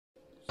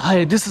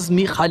Hi, this is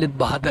me Khalid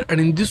Bahadur, and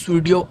in this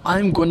video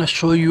I'm gonna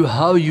show you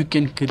how you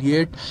can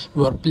create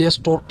your Play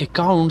Store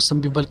account.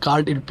 Some people call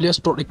it Play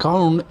Store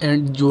account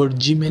and your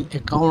Gmail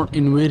account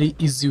in very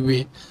easy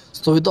way.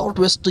 So without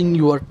wasting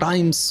your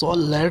time, so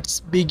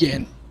let's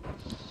begin.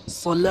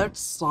 So let's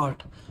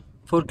start.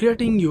 For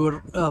creating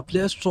your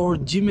Play Store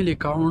Gmail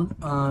account,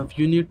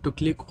 you need to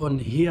click on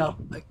here,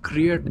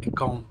 create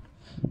account.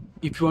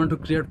 If you want to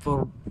create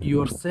for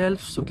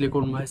yourself, so click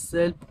on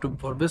myself.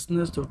 For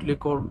business, so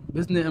click on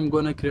business. I'm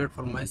gonna create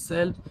for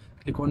myself.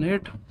 Click on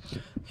it.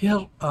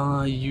 Here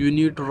you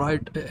need to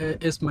write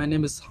as my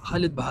name is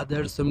Khalid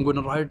Bahadur, so I'm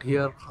gonna write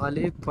here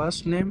Khalid,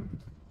 first name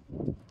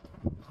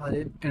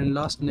Khalid, and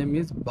last name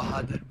is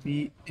Bahadur,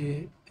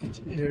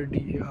 Bahadar,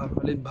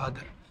 Khalid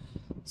Bahadur.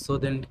 So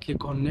then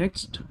click on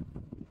next.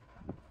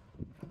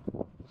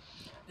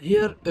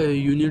 Here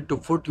you need to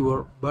put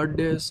your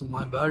birthday. So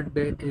my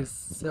birthday is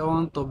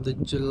 7th of the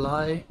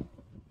July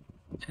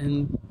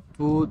in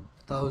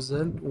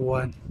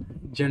 2001.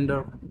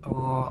 Gender,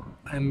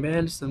 I'm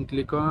male, so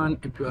click on.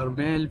 If you are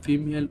male,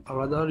 female,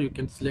 or other, you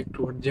can select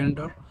your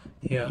gender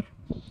here.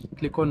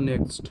 Click on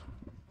next.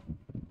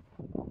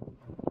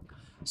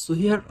 So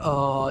here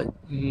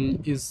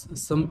is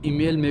some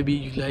email maybe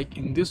you like.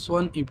 In this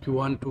one, if you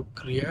want to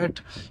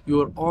create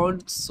your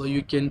own, so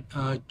you can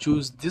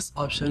choose this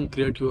option,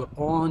 create your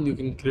own. You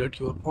can create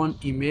your own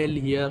email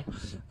here.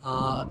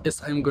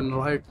 Yes, I'm gonna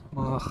write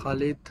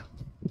Khalid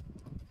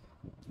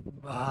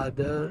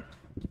Bahadur,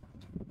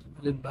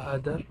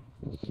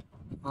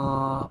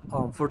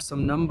 for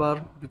some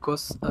number,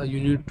 because you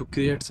need to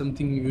create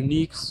something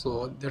unique,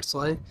 so that's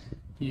why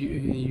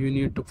you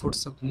need to put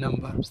some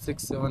number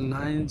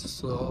 679,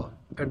 so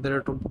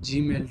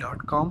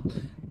 @gmail.com.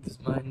 This is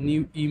my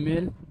new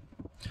email.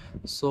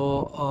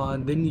 So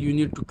then you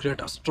need to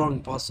create a strong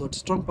password.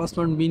 Strong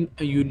password mean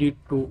you need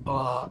to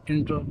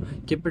enter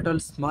capital,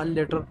 small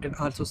letter, and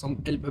also some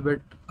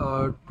alphabet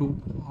to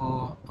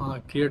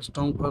create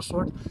strong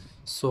password.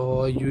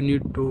 So you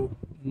need to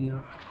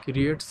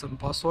create some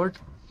password.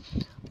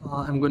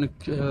 I'm gonna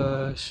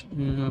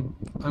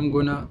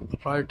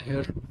write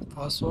here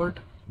password.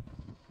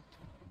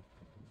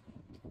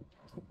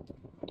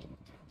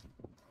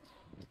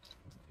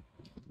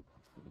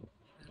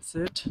 That's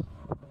it.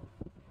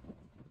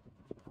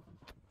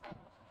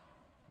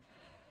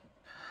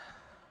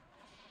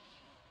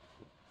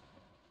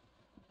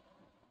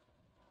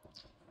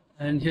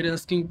 And here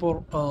asking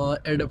for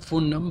add a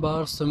phone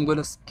number, so I'm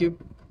gonna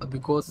skip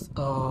because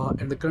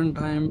at the current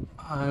time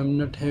I'm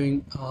not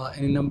having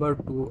any number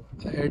to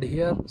add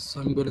here,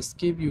 so I'm gonna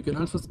skip. You can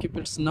also skip,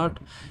 it's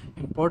not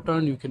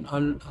important. You can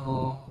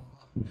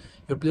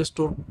your Play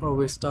Store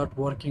will start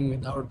working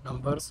without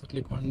numbers. So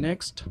click on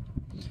next.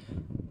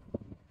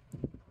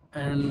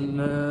 And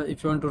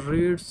if you want to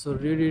read, so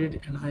read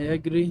it, and I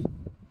agree.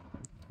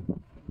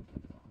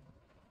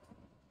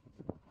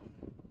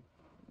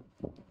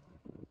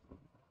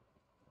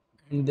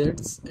 And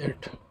that's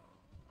it.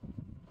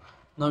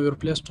 Now your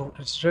Play Store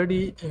is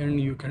ready and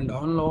you can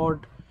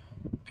download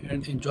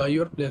and enjoy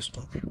your Play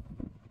Store.